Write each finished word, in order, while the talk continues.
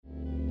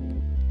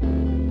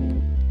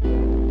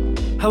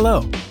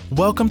Hello,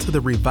 welcome to the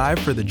Revive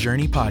for the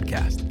Journey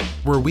podcast,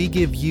 where we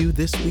give you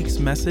this week's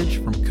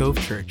message from Cove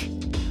Church.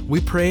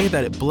 We pray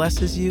that it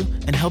blesses you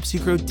and helps you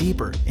grow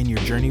deeper in your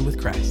journey with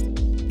Christ.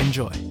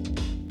 Enjoy.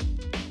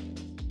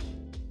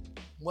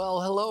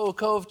 Well, hello,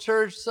 Cove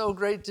Church. So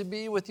great to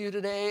be with you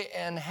today,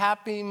 and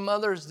happy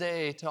Mother's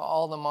Day to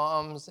all the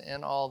moms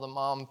and all the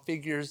mom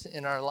figures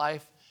in our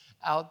life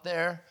out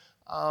there.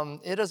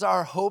 It is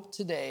our hope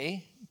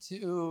today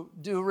to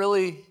do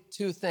really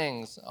two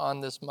things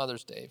on this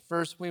Mother's Day.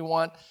 First, we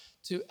want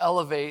to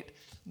elevate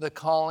the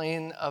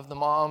calling of the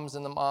moms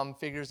and the mom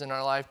figures in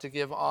our life, to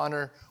give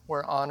honor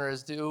where honor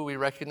is due. We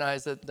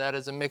recognize that that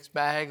is a mixed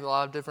bag, a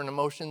lot of different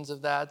emotions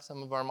of that.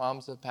 Some of our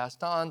moms have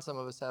passed on. Some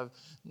of us have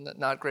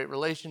not great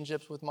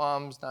relationships with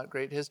moms, not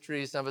great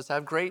histories. Some of us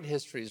have great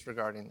histories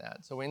regarding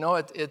that. So we know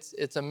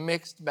it's a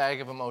mixed bag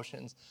of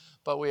emotions,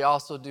 but we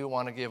also do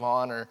want to give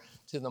honor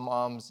to the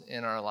moms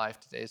in our life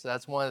today. So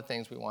that's one of the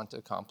things we want to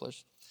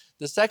accomplish.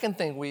 The second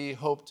thing we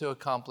hope to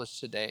accomplish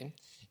today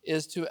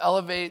is to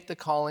elevate the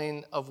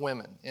calling of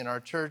women in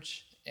our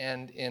church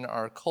and in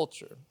our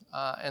culture.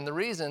 And the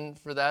reason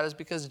for that is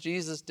because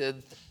Jesus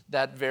did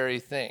that very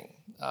thing.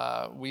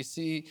 We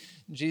see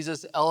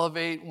Jesus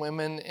elevate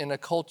women in a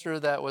culture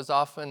that was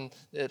often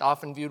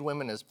viewed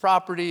women as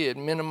property. It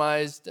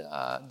minimized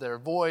their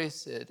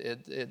voice.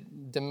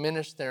 It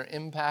diminished their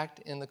impact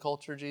in the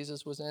culture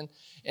Jesus was in.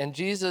 And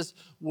Jesus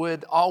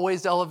would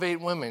always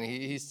elevate women.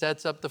 He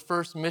sets up the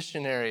first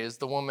missionary as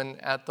the woman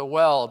at the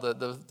well.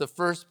 The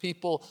first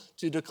people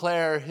to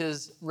declare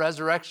his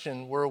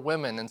resurrection were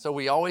women. And so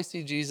we always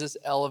see Jesus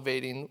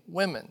elevating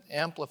women,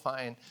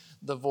 amplifying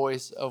the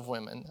voice of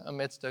women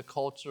amidst a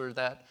culture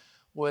that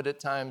would at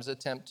times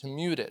attempt to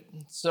mute it.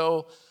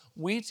 So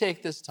we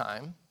take this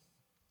time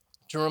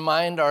to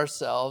remind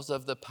ourselves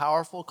of the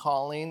powerful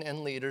calling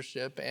and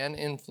leadership and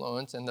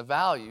influence and the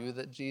value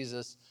that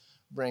Jesus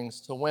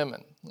brings to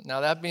women. Now,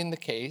 that being the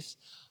case,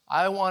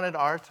 I wanted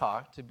our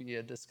talk to be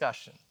a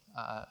discussion,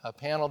 a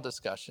panel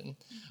discussion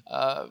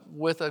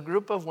with a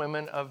group of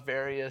women of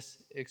various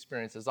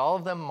experiences, all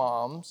of them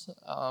moms,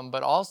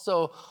 but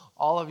also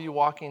all of you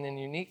walking in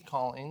unique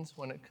callings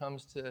when it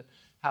comes to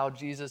how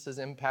Jesus has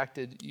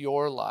impacted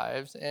your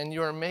lives, and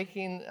you are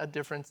making a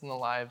difference in the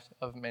lives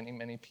of many,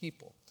 many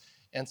people.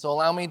 And so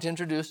allow me to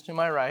introduce, to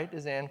my right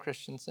is Ann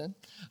Christensen,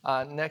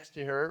 next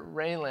to her,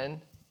 Raylan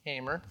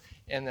Hamer,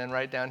 and then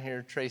right down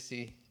here,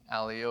 Tracy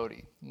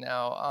Aliotti.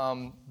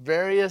 Now,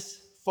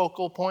 various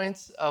focal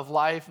points of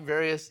life,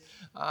 various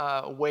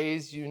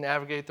ways you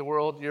navigate the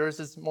world. Yours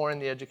is more in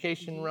the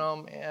education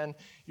realm, and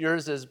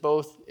yours is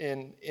both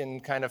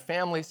in kind of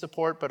family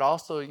support, but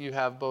also you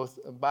have both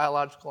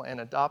biological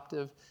and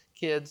adopted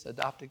kids,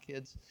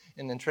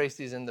 and then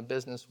Tracy's in the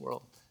business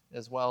world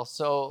as well.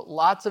 So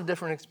lots of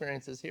different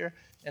experiences here,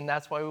 and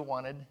that's why we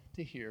wanted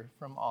to hear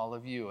from all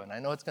of you. And I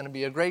know it's going to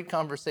be a great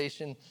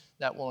conversation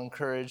that will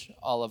encourage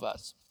all of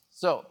us.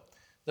 So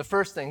the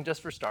first thing,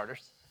 just for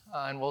starters,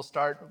 and we'll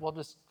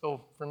just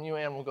go from you,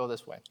 Ann, we'll go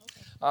this way.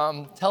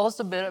 Tell us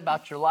a bit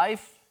about your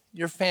life,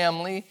 your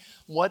family.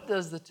 What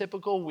does the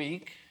typical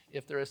week,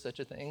 if there is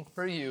such a thing,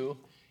 for you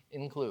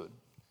include?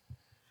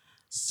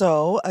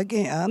 So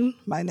again,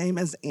 my name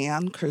is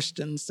Ann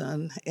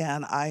Christensen,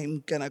 and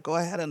I'm going to go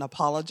ahead and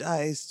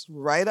apologize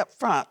right up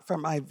front for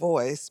my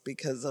voice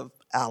because of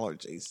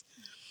allergies.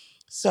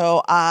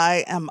 So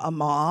I am a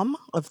mom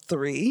of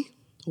 3,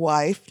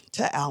 wife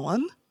to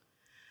Alan,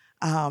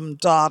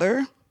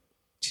 daughter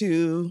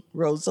to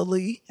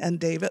Rosalie and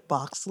David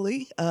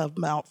Boxley of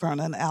Mount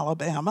Vernon,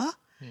 Alabama,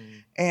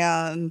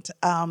 and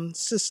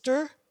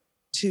sister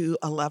to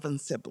 11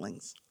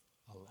 siblings.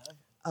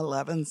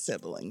 11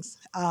 siblings.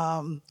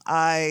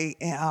 I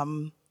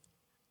am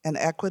an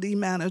equity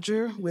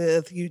manager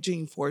with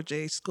Eugene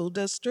 4J School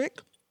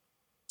District.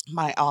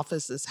 My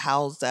office is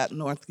housed at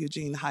North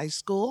Eugene High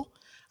School.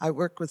 I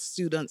work with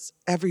students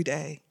every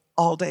day,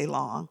 all day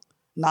long,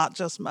 not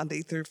just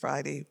Monday through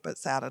Friday, but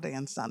Saturday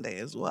and Sunday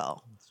as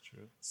well.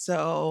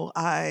 So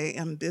I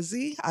am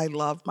busy. I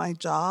love my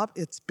job.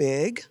 It's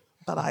big,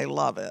 but I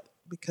love it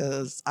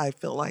because I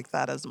feel like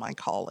that is my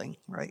calling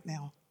right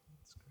now.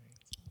 That's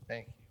great.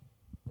 Thank you.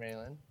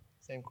 Raylan,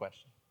 same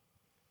question.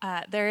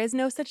 There is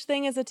no such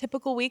thing as a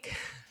typical week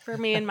for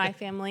me and my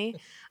family.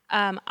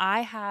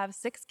 I have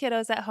 6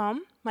 kiddos at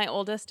home. My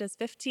oldest is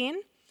 15.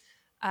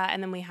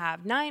 And then we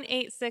have 9,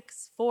 8,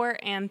 6, 4,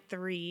 and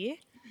 3.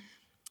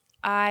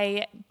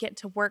 I get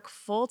to work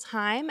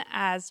full-time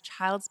as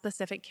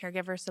child-specific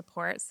caregiver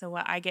support. So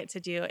what I get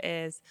to do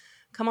is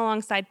come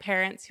alongside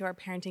parents who are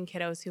parenting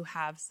kiddos who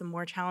have some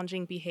more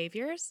challenging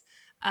behaviors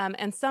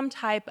and some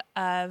type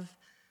of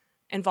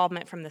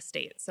involvement from the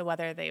state. So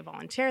whether they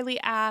voluntarily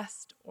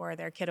asked or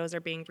their kiddos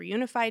are being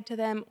reunified to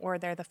them or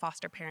they're the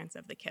foster parents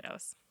of the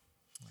kiddos.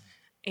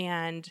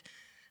 And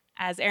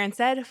as Aaron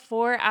said,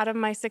 4 out of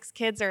my 6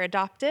 kids are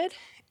adopted,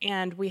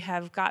 and we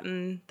have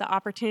gotten the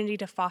opportunity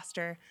to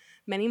foster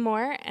many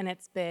more, and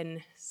it's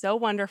been so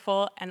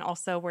wonderful. And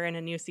also we're in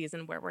a new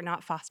season where we're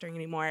not fostering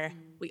anymore.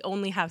 We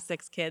only have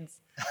 6 kids,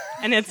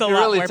 and it's a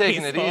lot really more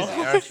taking peaceful. it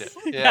easy, aren't you?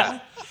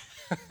 Yeah.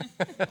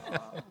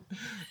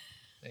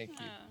 Thank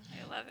you.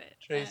 I love it.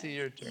 Tracy,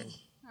 your turn.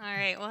 All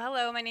right. Well,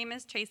 hello. My name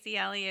is Tracy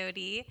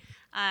Aliotti.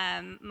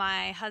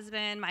 My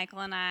husband, Michael,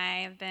 and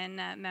I have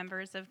been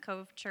members of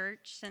Cove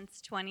Church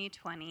since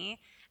 2020.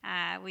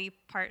 We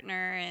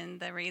partner in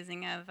the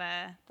raising of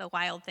the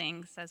wild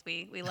things, as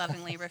we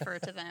lovingly refer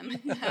to them.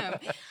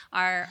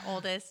 Our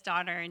oldest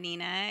daughter,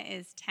 Nina,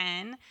 is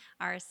 10.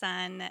 Our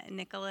son,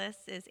 Nicholas,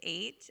 is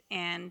 8.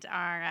 And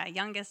our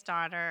youngest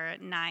daughter,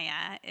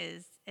 Naya,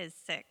 is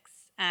 6.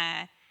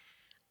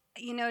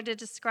 To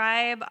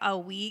describe a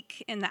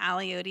week in the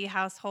Aliotti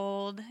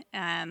household,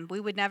 we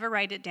would never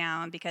write it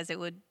down because it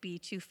would be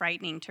too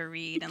frightening to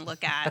read and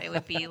look at. It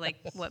would be like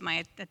what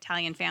my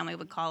Italian family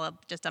would call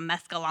just a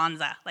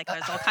mescalanza. Like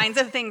there's all kinds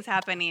of things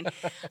happening.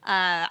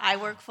 I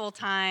work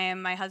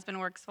full-time. My husband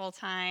works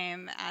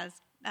full-time. As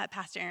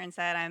Pastor Aaron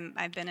said,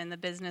 I've been in the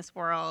business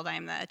world.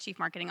 I'm the chief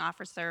marketing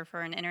officer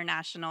for an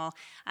international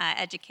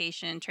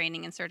education,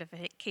 training, and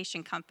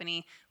certification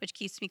company, which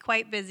keeps me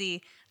quite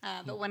busy.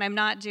 But when I'm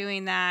not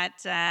doing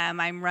that,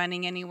 I'm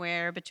running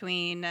anywhere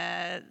between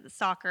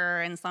soccer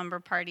and slumber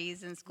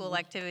parties and school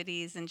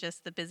activities and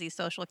just the busy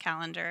social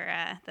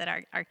calendar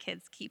that our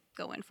kids keep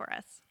going for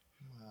us.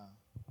 Wow.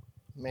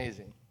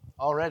 Amazing.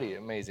 Already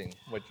amazing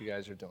what you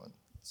guys are doing.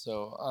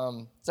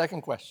 So,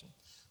 second question.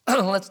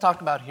 Let's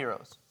talk about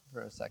heroes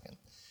for a second.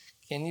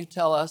 Can you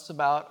tell us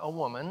about a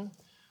woman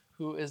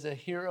who is a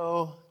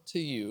hero to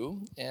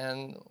you,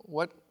 and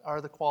what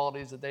are the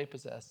qualities that they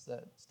possess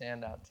that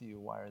stand out to you?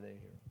 Why are they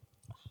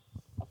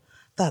here?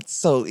 That's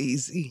so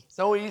easy.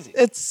 So easy.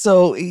 It's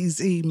so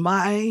easy.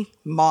 My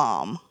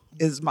mom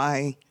is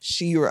my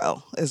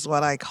shero, is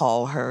what I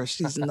call her.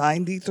 She's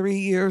 93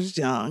 years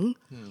young.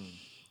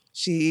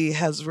 She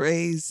has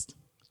raised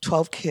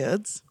 12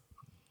 kids.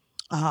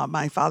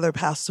 My father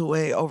passed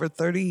away over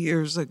 30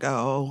 years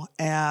ago,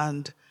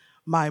 and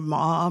my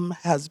mom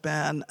has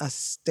been a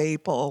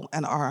staple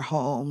in our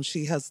home.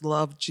 She has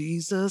loved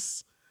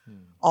Jesus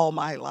all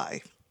my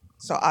life.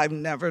 So I've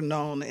never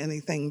known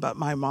anything but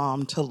my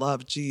mom to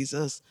love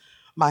Jesus.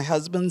 My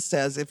husband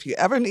says, if you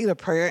ever need a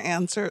prayer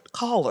answered,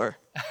 call her,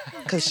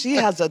 because she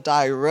has a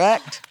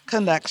direct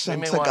connection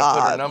We may to want God.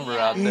 to put her number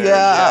out there.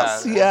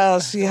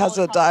 Yes, she has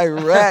a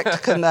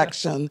direct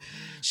connection.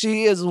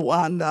 She is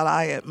one that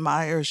I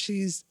admire.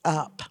 She's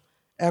up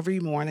every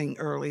morning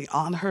early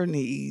on her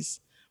knees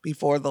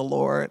before the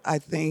Lord. I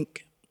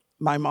think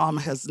my mom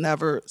has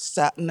never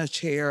sat in a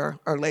chair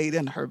or laid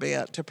in her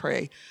bed to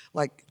pray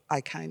like I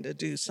kind of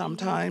do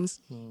sometimes.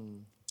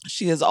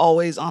 She is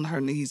always on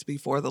her knees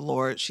before the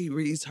Lord. She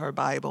reads her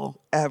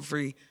Bible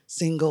every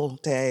single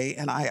day.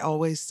 And I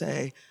always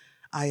say,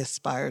 I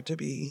aspire to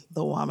be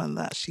the woman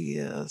that she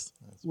is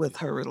with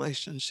her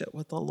relationship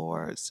with the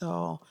Lord.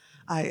 So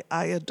I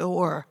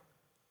adore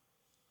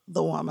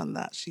the woman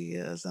that she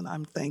is, and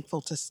I'm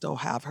thankful to still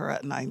have her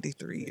at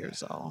 93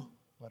 years old.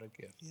 What a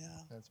gift. Yeah.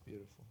 That's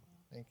beautiful.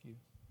 Thank you.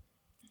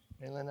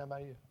 Maylin, how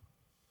about you?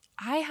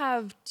 I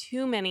have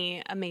too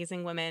many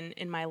amazing women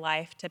in my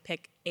life to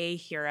pick a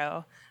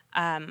hero.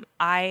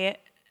 I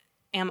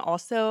am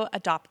also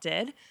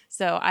adopted,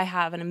 so I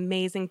have an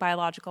amazing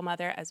biological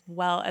mother as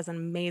well as an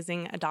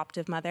amazing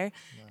adoptive mother,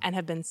 and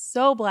have been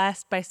so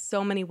blessed by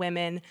so many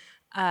women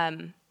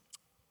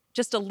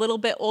just a little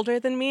bit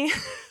older than me.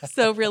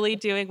 So really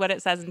doing what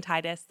it says in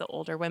Titus, the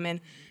older women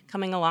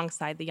coming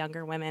alongside the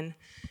younger women.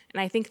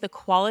 And I think the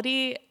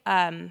quality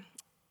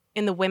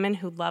in the women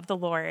who love the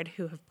Lord,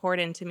 who have poured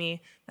into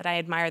me, that I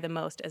admire the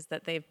most is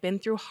that they've been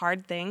through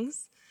hard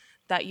things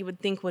that you would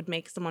think would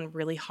make someone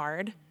really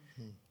hard.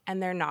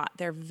 And they're not.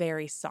 They're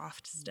very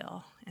soft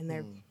still. And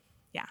they're,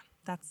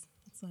 that's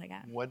what I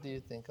got. What do you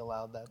think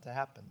allowed that to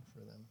happen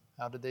for them?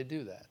 How did they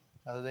do that?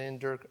 How did they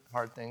endure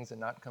hard things and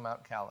not come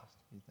out calloused,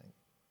 do you think?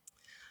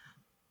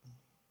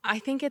 I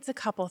think it's a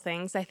couple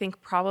things. I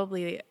think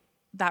probably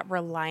that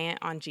reliant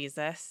on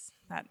Jesus,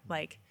 that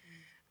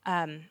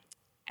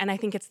and I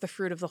think it's the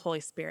fruit of the Holy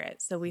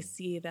Spirit. So we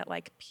see that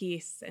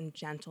peace and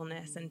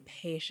gentleness and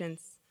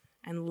patience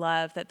and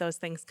love, that those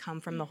things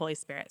come from the Holy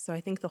Spirit. So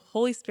I think the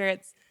Holy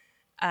Spirit's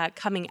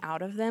coming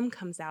out of them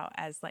comes out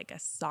as a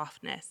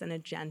softness and a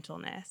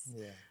gentleness,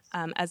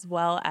 as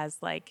well as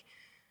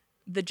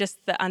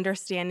the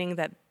understanding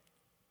that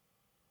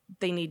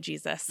they need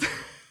Jesus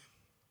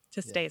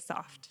to stay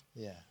soft.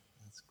 Yeah,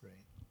 that's great.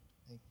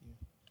 Thank you.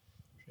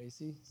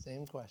 Tracy,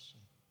 same question.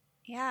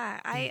 Yeah,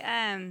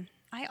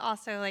 I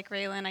also, like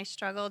Raylan, I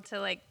struggled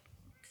to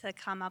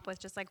come up with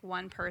just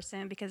one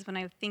person, because when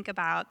I think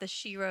about the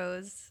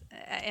sheroes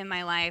in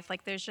my life,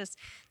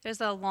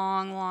 there's a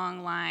long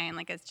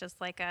line. It's just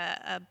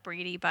a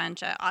Brady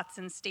Bunch, a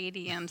Autzen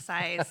Stadium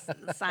size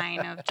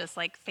sign of just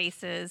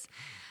faces.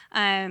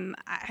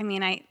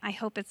 I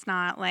hope it's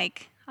not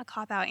a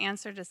cop-out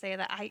answer to say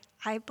that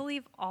I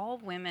believe all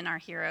women are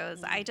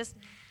heroes. I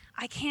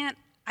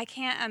I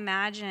can't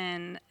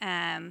imagine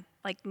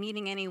like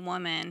meeting any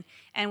woman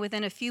and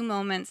within a few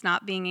moments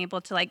not being able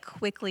to like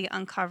quickly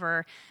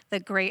uncover the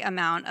great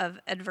amount of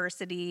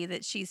adversity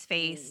that she's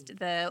faced,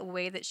 the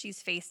way that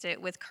she's faced it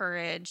with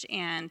courage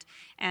and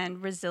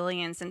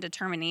resilience and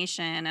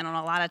determination, and a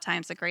lot of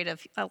times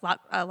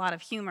a lot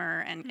of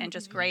humor and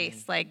just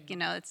grace. Like, you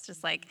know, it's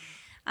just like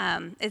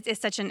it's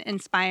such an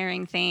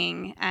inspiring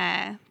thing.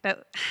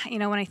 But you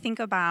know, when I think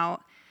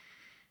about,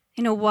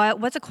 you know,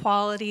 what's a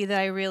quality that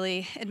I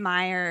really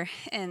admire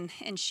in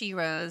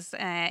She-Rose,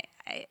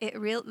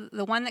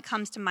 the one that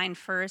comes to mind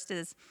first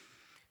is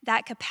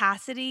that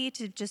capacity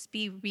to just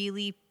be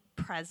really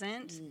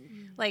present,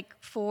 like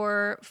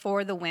for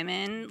the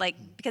women, like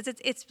because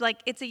it's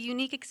like it's a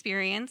unique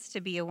experience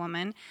to be a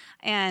woman,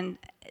 and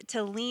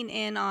to lean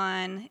in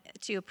on,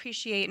 to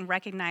appreciate and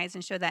recognize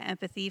and show that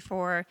empathy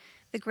for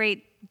the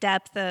great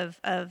depth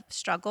of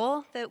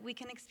struggle that we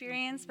can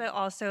experience, but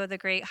also the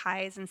great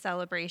highs and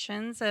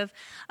celebrations of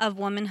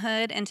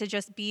womanhood, and to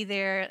just be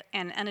there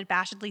and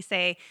unabashedly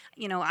say,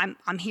 you know,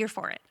 I'm here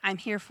for it. I'm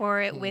here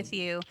for it with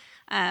you.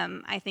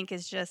 I think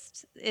is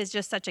just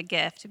such a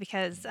gift,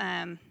 because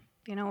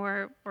you know,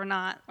 we're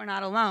not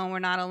alone. We're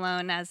not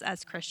alone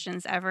as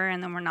Christians ever,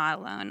 and then we're not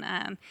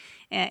alone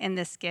in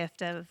this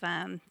gift of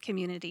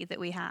community that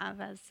we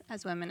have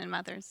as women and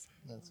mothers.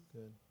 That's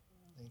good.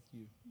 Thank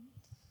you.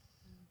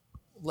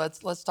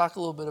 Let's talk a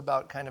little bit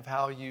about kind of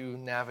how you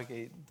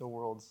navigate the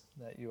worlds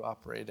that you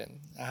operate in.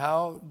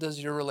 How does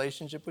your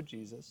relationship with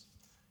Jesus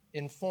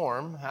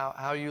inform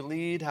how you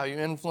lead, how you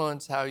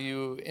influence, how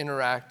you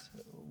interact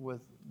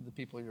with the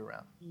people you're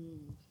around?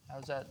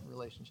 How's that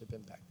relationship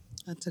impact?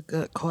 That's a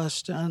good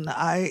question.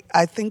 I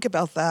think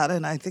about that,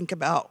 and I think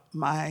about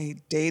my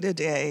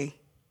day-to-day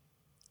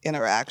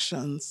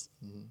interactions,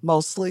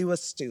 mostly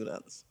with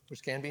students.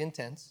 Which can be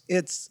intense.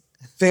 It's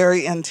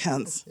very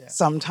intense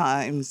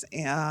sometimes,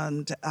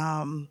 and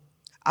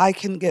I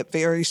can get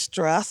very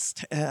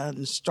stressed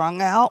and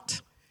strung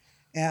out,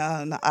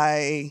 and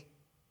I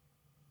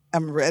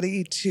am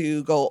ready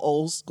to go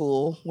old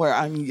school where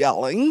I'm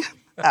yelling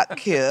at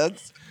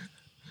kids,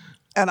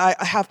 and I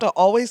have to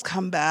always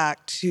come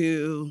back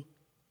to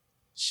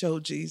show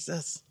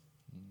Jesus,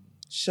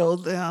 show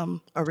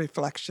them a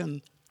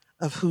reflection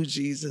of who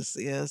Jesus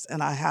is,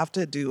 and I have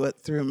to do it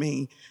through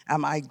me.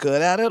 Am I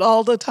good at it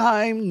all the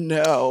time?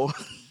 No.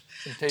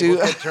 Some tables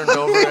get turned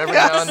over every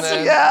now and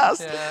then. Yes.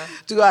 Yeah.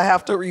 Do I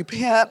have to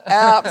repent?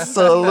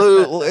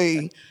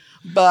 Absolutely.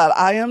 But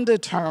I am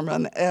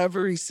determined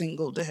every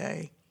single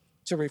day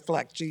to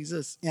reflect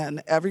Jesus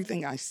in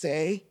everything I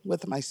say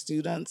with my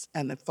students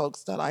and the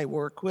folks that I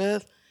work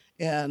with,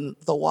 in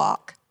the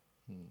walk.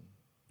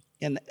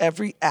 In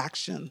every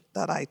action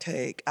that I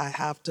take, I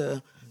have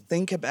to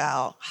think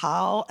about,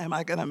 how am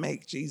I going to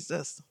make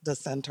Jesus the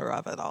center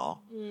of it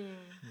all?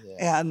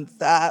 And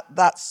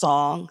that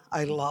song,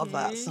 I love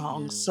that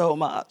song so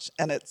much,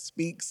 and it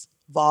speaks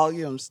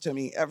volumes to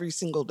me every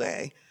single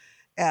day.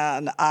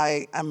 And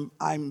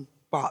I'm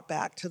brought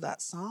back to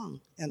that song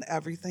in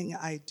everything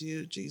I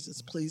do.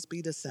 Jesus, please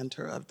be the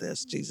center of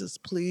this. Jesus,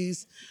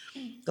 please,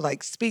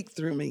 like, speak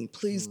through me.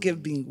 Please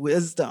give me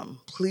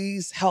wisdom.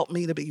 Please help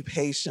me to be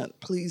patient.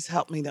 Please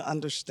help me to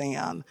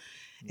understand.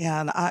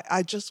 And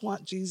I just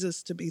want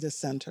Jesus to be the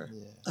center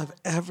of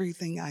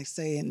everything I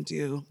say and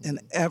do in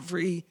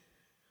every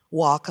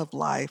walk of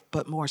life,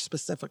 but more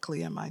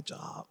specifically in my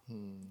job.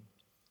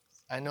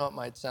 I know it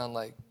might sound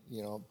like,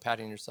 you know,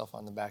 patting yourself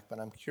on the back, but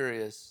I'm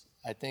curious.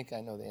 I think I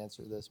know the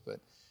answer to this,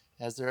 but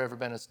has there ever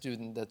been a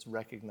student that's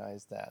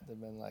recognized that? They've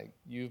been like,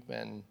 you've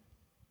been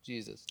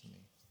Jesus to me.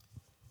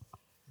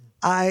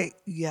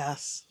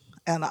 Yes.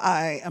 And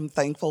I am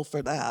thankful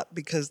for that,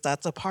 because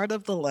that's a part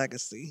of the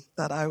legacy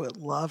that I would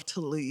love to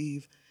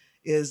leave,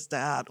 is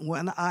that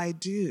when I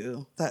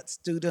do, that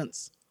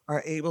students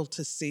are able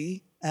to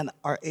see and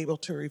are able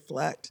to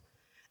reflect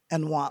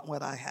and want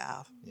what I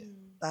have.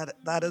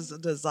 That is a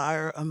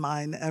desire of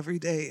mine every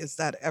day, is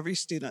that every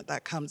student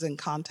that comes in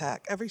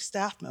contact, every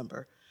staff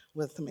member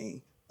with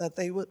me, that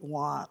they would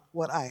want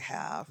what I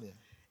have.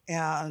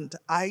 And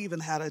I even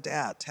had a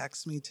dad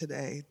text me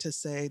today to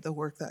say, the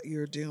work that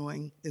you're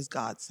doing is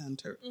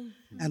God-centered,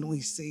 and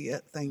we see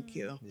it. Thank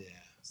you.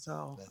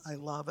 So I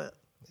love it.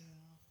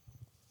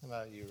 How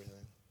about you,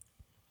 Raylan?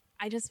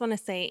 I just want to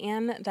say,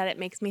 Anne, that it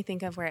makes me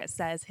think of where it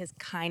says his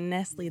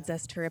kindness leads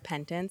us to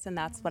repentance, and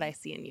that's what I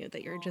see in you,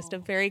 that you're just a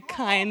very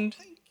kind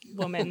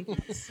woman.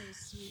 So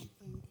sweet.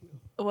 Thank you.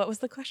 What was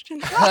the question?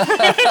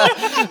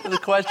 The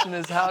question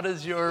is, how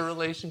does your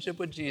relationship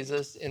with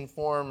Jesus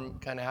inform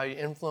kind of how you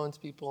influence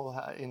people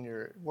in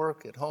your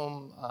work, at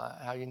home,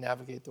 how you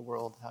navigate the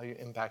world, how you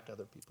impact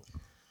other people?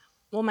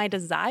 Well, my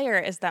desire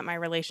is that my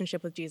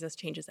relationship with Jesus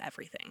changes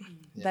everything,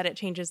 that it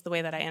changes the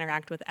way that I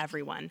interact with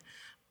everyone.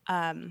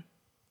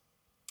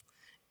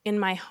 In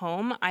my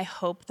home, I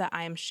hope that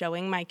I am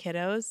showing my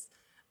kiddos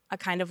a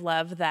kind of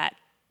love that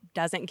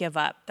doesn't give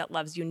up, that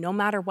loves you no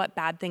matter what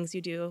bad things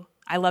you do.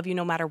 I love you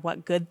no matter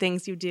what good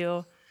things you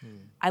do.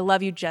 I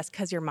love you just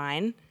because you're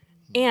mine.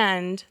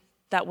 And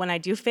that when I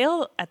do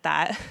fail at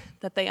that,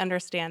 that they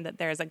understand that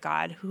there is a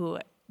God who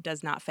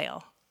does not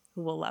fail,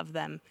 who will love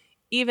them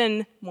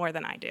even more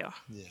than I do.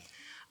 Yeah.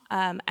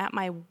 At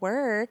my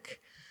work,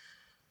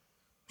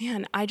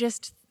 man,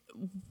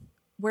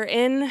 we're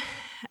in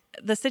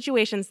the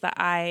situations that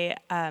I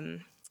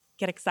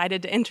get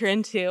excited to enter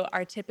into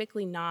are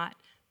typically not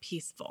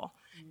peaceful.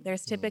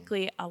 There's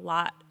typically a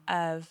lot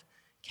of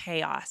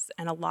chaos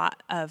and a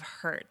lot of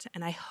hurt.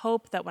 And I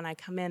hope that when I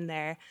come in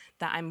there,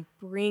 that I'm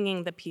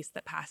bringing the peace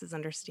that passes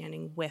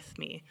understanding with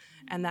me,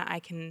 and that I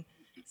can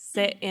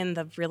sit in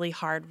the really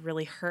hard,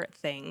 really hurt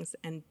things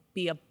and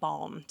be a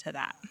balm to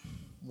that.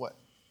 What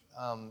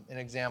an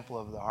example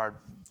of the hard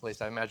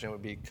place, I imagine,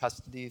 would be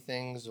custody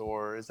things,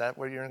 or is that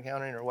what you're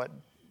encountering, or what?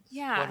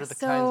 Yeah. What are the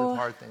kinds of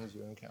hard things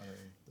you're encountering?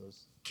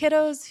 Those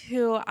kiddos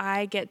who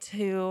I get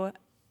to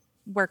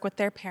work with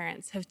their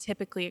parents have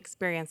typically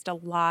experienced a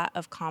lot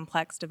of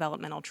complex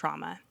developmental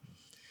trauma.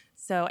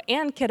 So,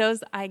 and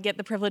kiddos I get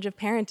the privilege of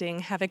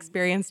parenting have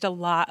experienced a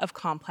lot of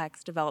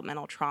complex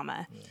developmental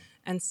trauma. Yeah.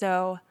 And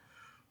so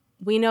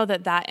we know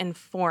that that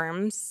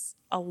informs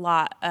a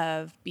lot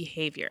of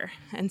behavior.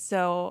 And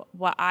so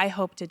what I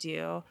hope to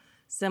do,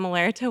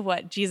 similar to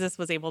what Jesus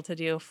was able to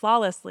do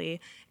flawlessly,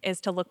 is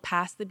to look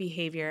past the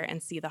behavior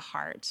and see the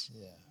heart.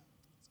 Yeah.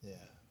 Yeah.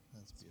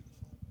 That's beautiful.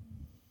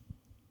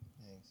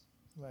 Thanks.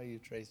 What about you,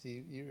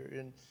 Tracy? You're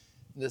in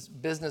this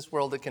business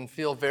world that can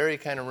feel very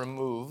kind of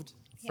removed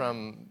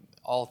from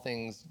all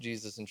things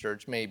Jesus and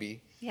church,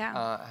 maybe.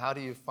 Yeah. How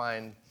do you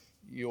find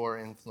your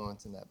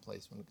influence in that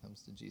place when it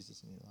comes to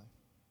Jesus in your life?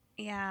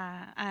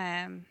 Yeah.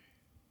 I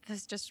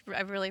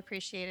really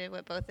appreciated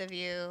what both of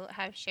you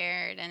have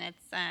shared, and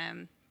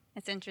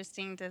it's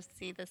interesting to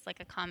see this like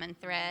a common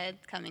thread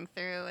coming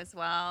through as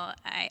well.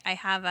 I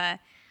have a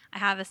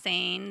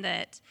saying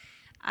that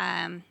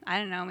I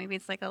don't know, maybe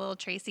it's like a little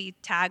Tracy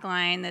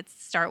tagline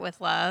that's start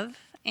with love,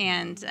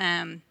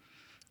 and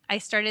I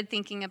started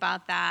thinking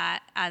about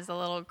that as a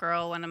little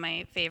girl. One of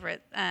my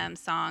favorite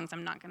songs,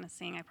 I'm not going to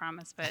sing, I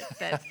promise, but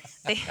that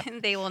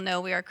they will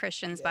know we are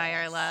Christians by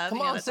our love.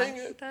 Come on, sing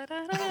it. So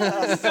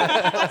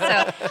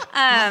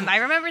I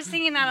remember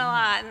singing that a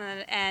lot,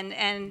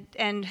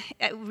 and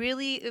it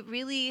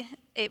really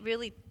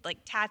like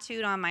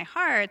tattooed on my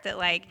heart that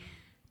like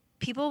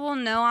people will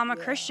know I'm a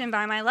Christian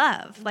by my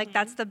love. Like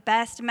that's the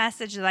best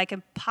message that I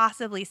could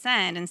possibly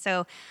send. And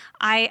so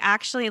I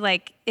actually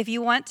like, if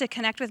you want to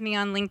connect with me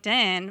on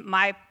LinkedIn,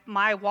 my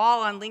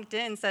wall on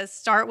LinkedIn says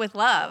start with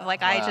love.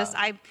 Like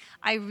I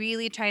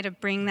really try to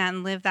bring that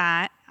and live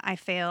that. I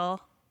fail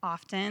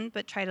often,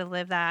 but try to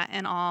live that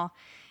in all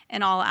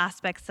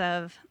aspects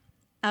of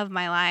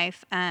my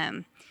life.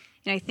 I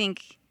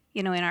think,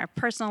 in our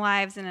personal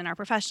lives and in our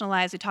professional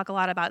lives, we talk a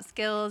lot about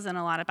skills and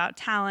a lot about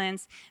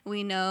talents.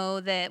 We know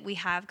that we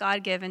have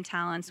God-given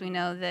talents. We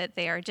know that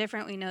they are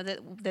different. We know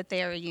that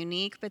they are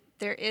unique. But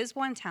there is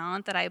one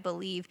talent that I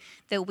believe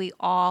that we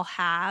all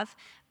have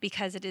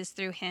because it is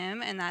through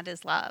Him, and that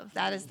is love.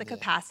 That is the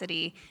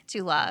capacity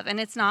to love. And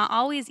it's not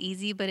always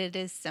easy, but it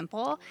is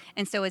simple.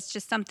 And so it's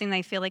just something that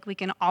I feel like we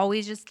can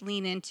always just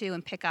lean into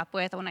and pick up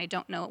with when I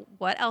don't know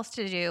what else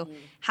to do.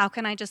 How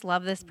can I just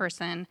love this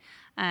person?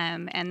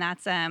 And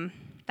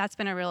that's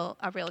been a real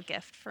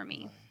gift for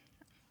me.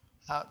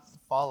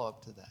 Follow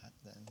up to that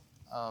then.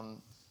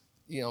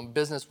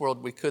 Business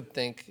world, we could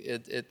think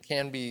it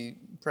can be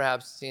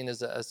perhaps seen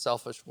as a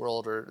selfish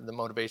world, or the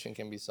motivation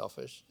can be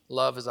selfish.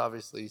 Love is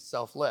obviously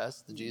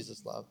selfless, the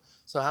Jesus love.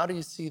 So how do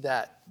you see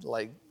that?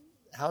 Like,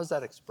 how is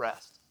that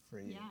expressed for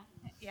you?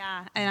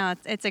 Yeah, I know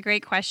it's a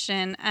great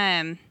question.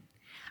 I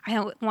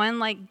know one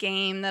like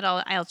game that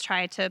I'll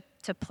try to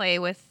play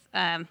with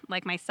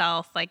like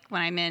myself, like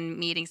when I'm in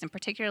meetings, and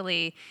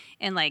particularly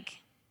in like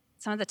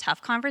some of the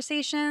tough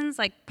conversations,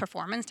 like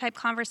performance type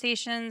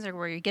conversations, or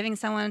where you're giving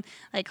someone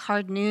like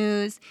hard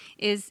news,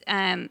 is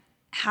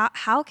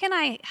how can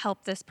I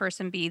help this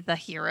person be the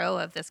hero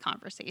of this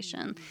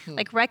conversation?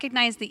 Like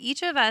recognize that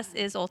each of us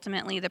is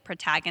ultimately the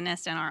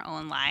protagonist in our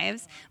own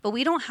lives, but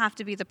we don't have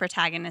to be the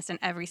protagonist in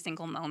every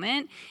single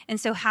moment. And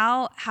so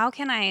how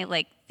can I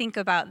like think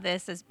about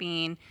this as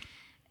being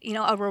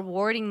a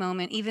rewarding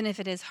moment, even if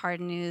it is hard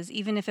news,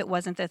 even if it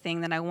wasn't the thing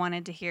that I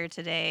wanted to hear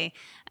today,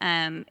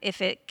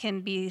 if it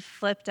can be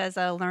flipped as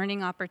a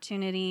learning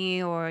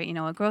opportunity, or,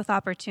 a growth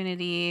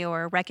opportunity,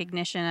 or a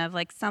recognition of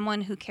like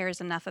someone who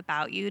cares enough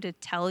about you to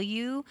tell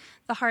you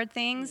the hard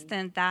things,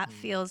 then that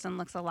feels and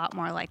looks a lot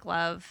more like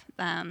love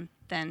than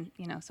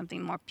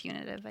something more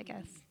punitive, I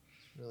guess.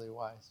 Really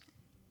wise.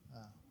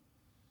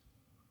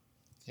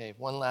 Okay,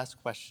 one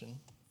last question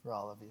for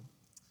all of you.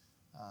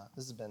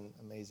 This has been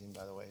amazing,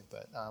 by the way,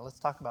 but let's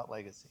talk about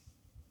legacy.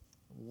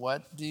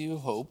 What do you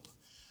hope?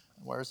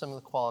 What are some of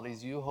the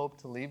qualities you hope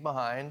to leave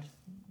behind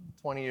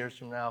 20 years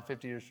from now,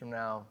 50 years from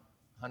now,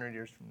 100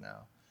 years from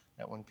now,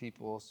 that when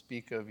people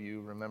speak of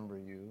you, remember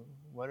you?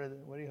 What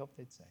do you hope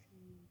they'd say?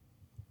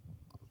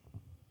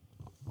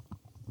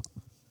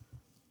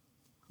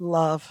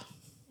 Love.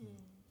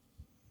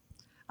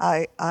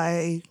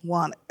 I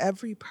want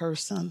every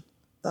person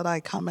that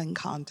I come in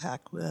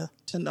contact with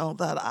to know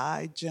that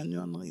I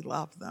genuinely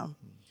love them.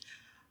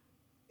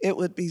 It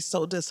would be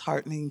so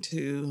disheartening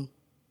to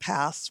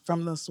passed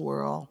from this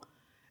world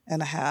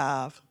and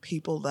have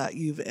people that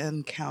you've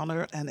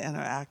encountered and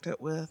interacted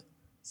with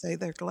say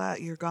they're glad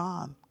you're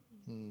gone,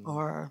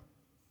 or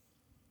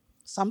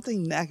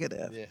something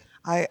negative. Yeah.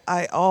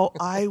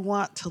 I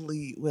want to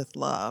lead with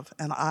love,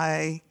 and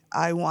I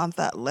want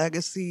that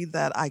legacy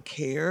that I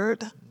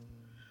cared,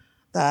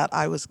 that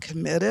I was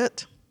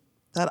committed,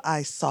 that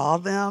I saw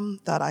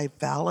them, that I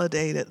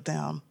validated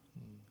them,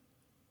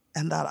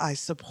 and that I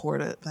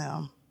supported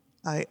them.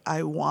 I'm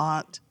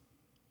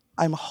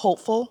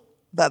hopeful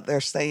that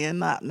they're saying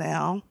that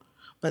now,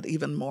 but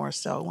even more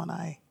so when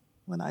I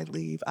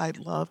leave. I'd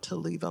love to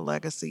leave a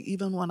legacy,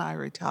 even when I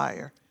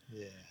retire.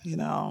 Yeah. You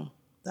know,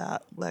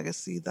 that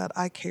legacy that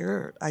I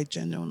cared, I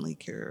genuinely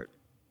cared.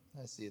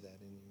 I see that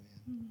in you, man.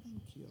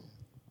 Thank you.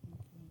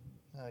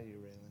 How are you,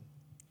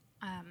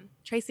 Raylan?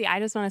 Tracy, I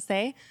just want to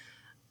say,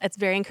 it's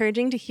very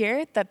encouraging to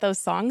hear that those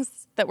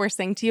songs that were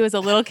sang to you as a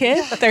little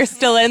kid, they're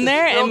still in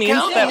there. It means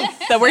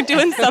that we're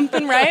doing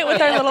something right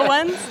with our little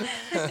ones.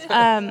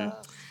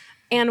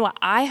 And what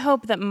I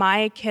hope that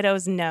my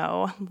kiddos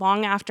know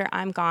long after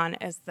I'm gone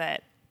is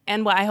that,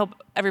 and what I hope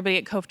everybody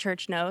at Cove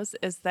Church knows,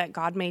 is that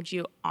God made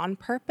you on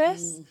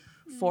purpose,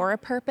 for a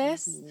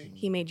purpose.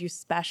 He made you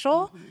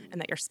special,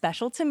 and that you're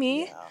special to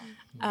me.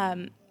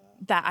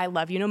 That I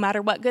love you no matter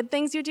what good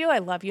things you do. I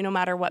love you no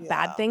matter what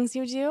bad things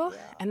you do.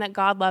 And that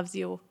God loves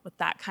you with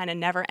that kind of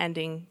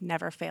never-ending,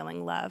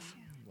 never-failing love.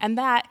 And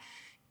that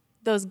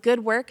those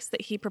good works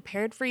that he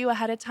prepared for you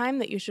ahead of time,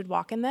 that you should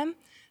walk in them,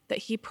 that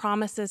he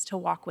promises to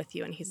walk with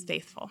you, and he's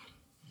faithful.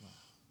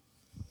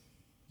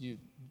 You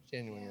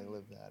genuinely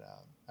live that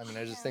out. I mean,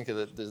 I just think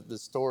of the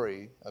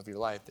story of your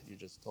life that you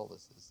just told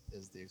us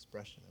is the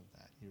expression of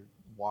that. You're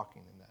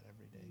walking in that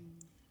every day.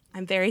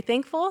 I'm very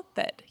thankful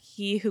that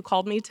he who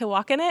called me to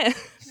walk in it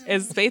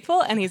is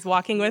faithful, and he's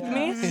walking with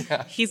me.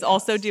 Yeah. He's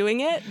also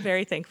doing it.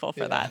 Very thankful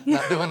for that.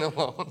 Not doing it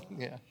alone.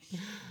 Yeah.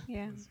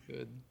 Yeah, That's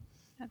good.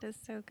 that is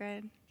so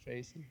good.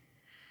 Tracy?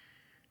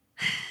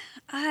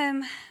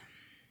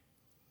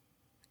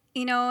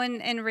 You know,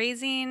 in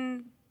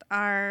raising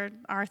our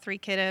three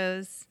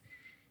kiddos,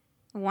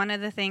 one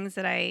of the things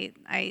that I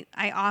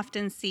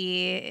often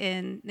see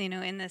in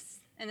this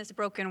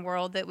broken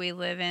world that we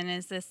live in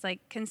is this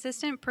like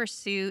consistent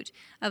pursuit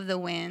of the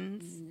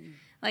wins.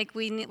 Like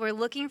we're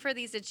looking for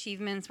these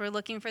achievements. We're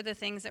looking for the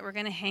things that we're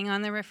going to hang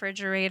on the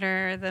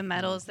refrigerator, the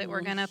medals that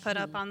we're going to put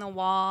up on the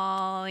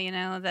wall. You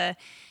know, the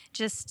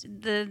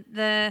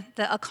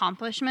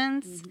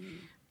accomplishments.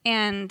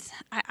 And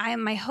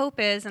my hope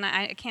is, and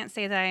I can't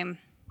say that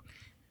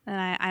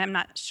I'm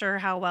not sure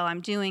how well I'm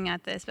doing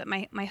at this, but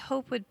my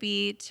hope would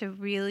be to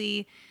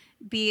really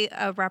be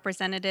a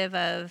representative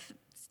of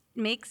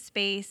make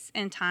space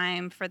and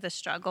time for the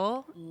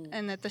struggle,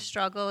 and that the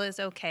struggle is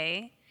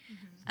okay,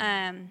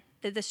 that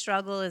the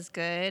struggle is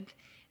good,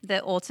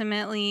 that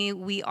ultimately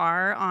we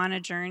are on a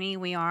journey,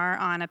 we are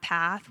on a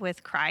path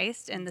with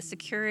Christ, and the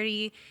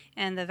security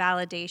and the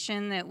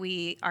validation that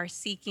we are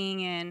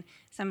seeking in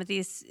some of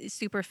these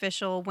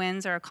superficial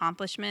wins or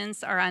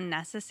accomplishments are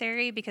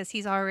unnecessary because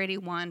he's already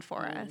won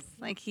for us.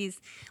 Like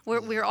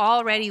we're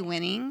already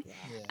winning,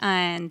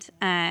 and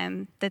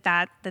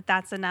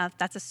that's enough.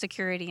 That's a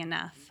security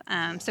enough.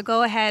 So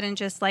go ahead and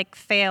just like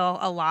fail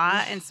a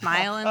lot and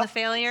smile in the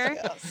failure,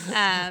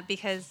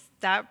 because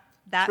that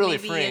really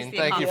maybe freeing. is the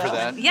Thank you for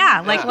that.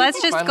 Yeah, like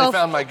let's just Finally go.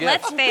 found my gift.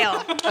 Let's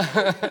fail.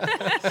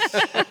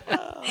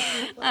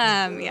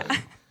 Yeah.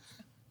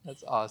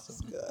 That's awesome.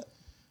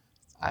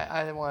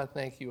 I want to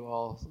thank you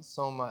all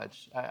so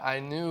much. I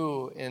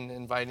knew in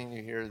inviting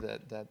you here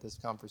that this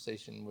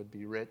conversation would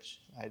be rich.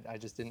 I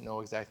just didn't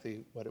know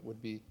exactly what it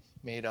would be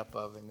made up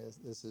of, and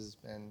this has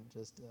been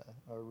just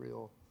a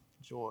real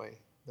joy,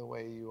 the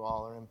way you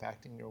all are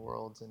impacting your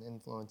worlds and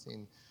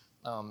influencing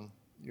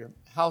your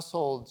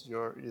households,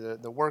 the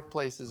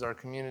workplaces, our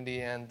community,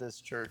 and this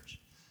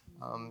church.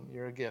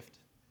 You're a gift.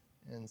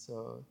 And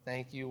so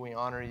thank you. We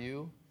honor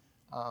you.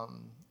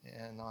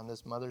 And on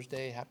this Mother's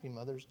Day, happy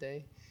Mother's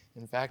Day.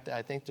 In fact,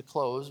 I think to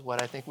close,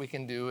 what I think we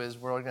can do is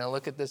we're going to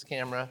look at this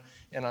camera,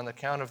 and on the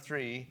count of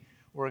 3,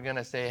 we're going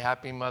to say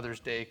Happy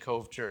Mother's Day,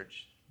 Cove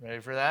Church. Ready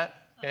for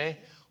that? Okay.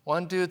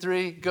 1, 2,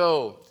 3,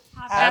 go.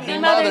 Happy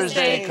Mother's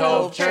Day,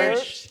 Cove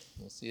Church.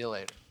 We'll see you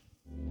later.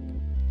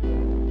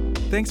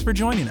 Thanks for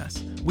joining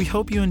us. We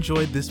hope you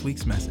enjoyed this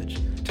week's message.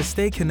 To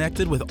stay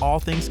connected with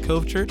all things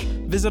Cove Church,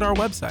 visit our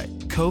website,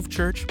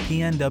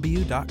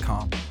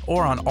 covechurchpnw.com,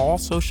 or on all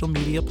social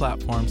media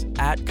platforms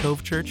at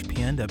Cove Church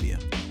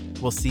PNW.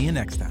 We'll see you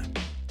next time.